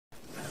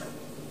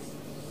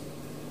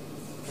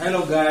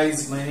Hello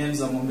guys, my name is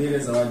Amombile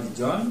Zawadi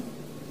John.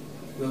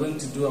 We're going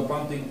to do a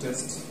pumping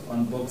test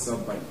on boxer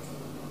bike.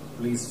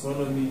 Please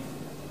follow me.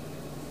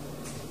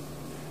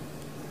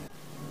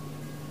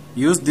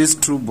 Use these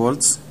two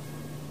bolts.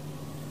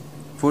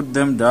 Put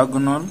them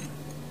diagonal.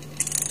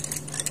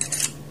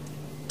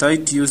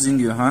 Tight using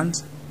your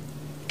hands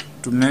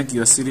to make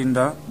your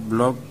cylinder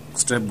block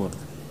stable.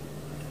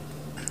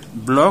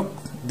 Block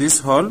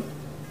this hole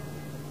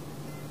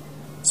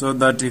so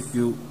that if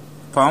you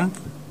pump,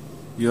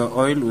 your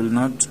oil will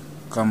not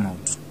come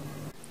out.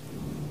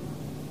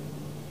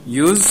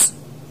 Use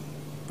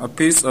a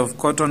piece of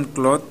cotton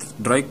cloth,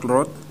 dry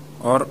cloth,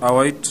 or a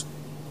white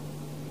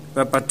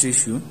paper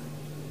tissue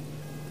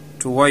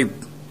to wipe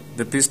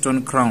the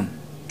piston crown.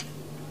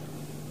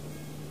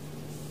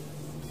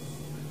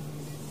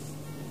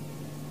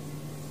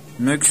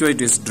 Make sure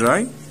it is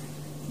dry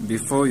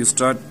before you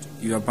start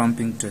your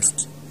pumping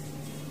test.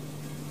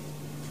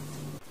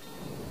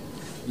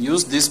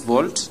 Use this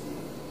bolt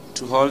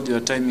to hold your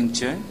timing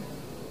chain.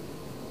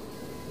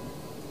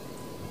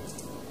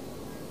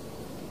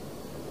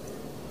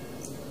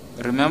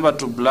 Remember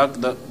to block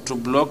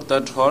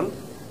that hole.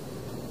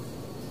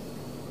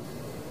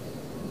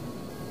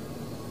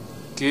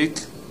 Kick.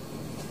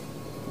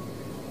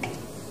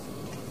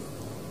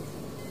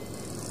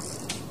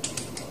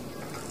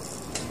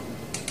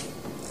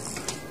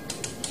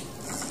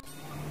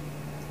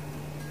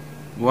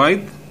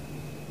 Wipe.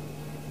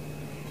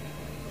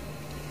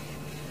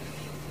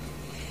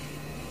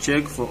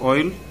 Check for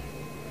oil.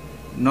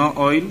 No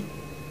oil.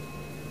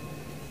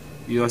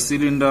 Your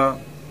cylinder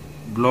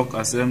block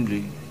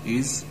assembly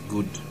is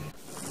good.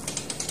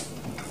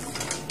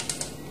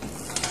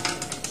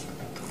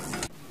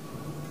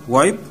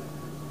 Wipe.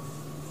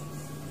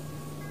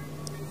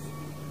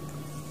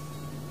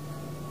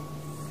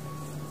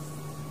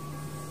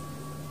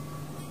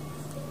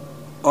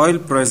 Oil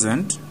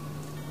present.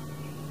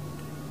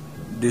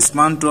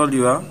 Dismantle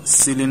your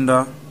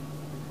cylinder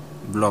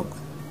block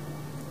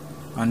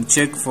and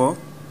check for.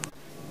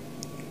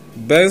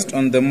 Based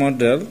on the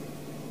model,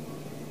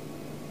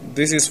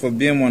 this is for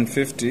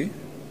BM150.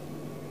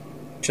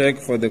 Check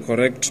for the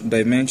correct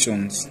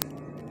dimensions,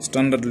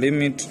 standard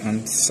limit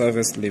and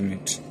service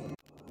limit.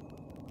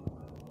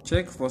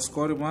 Check for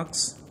score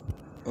marks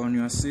on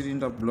your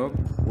cylinder block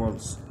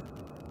walls.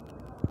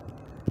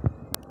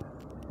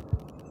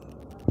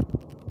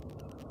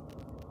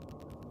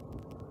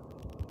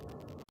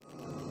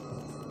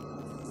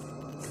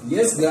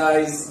 Yes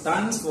guys,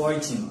 thanks for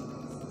watching.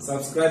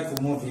 Subscribe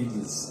for more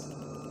videos.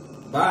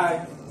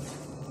 Bye.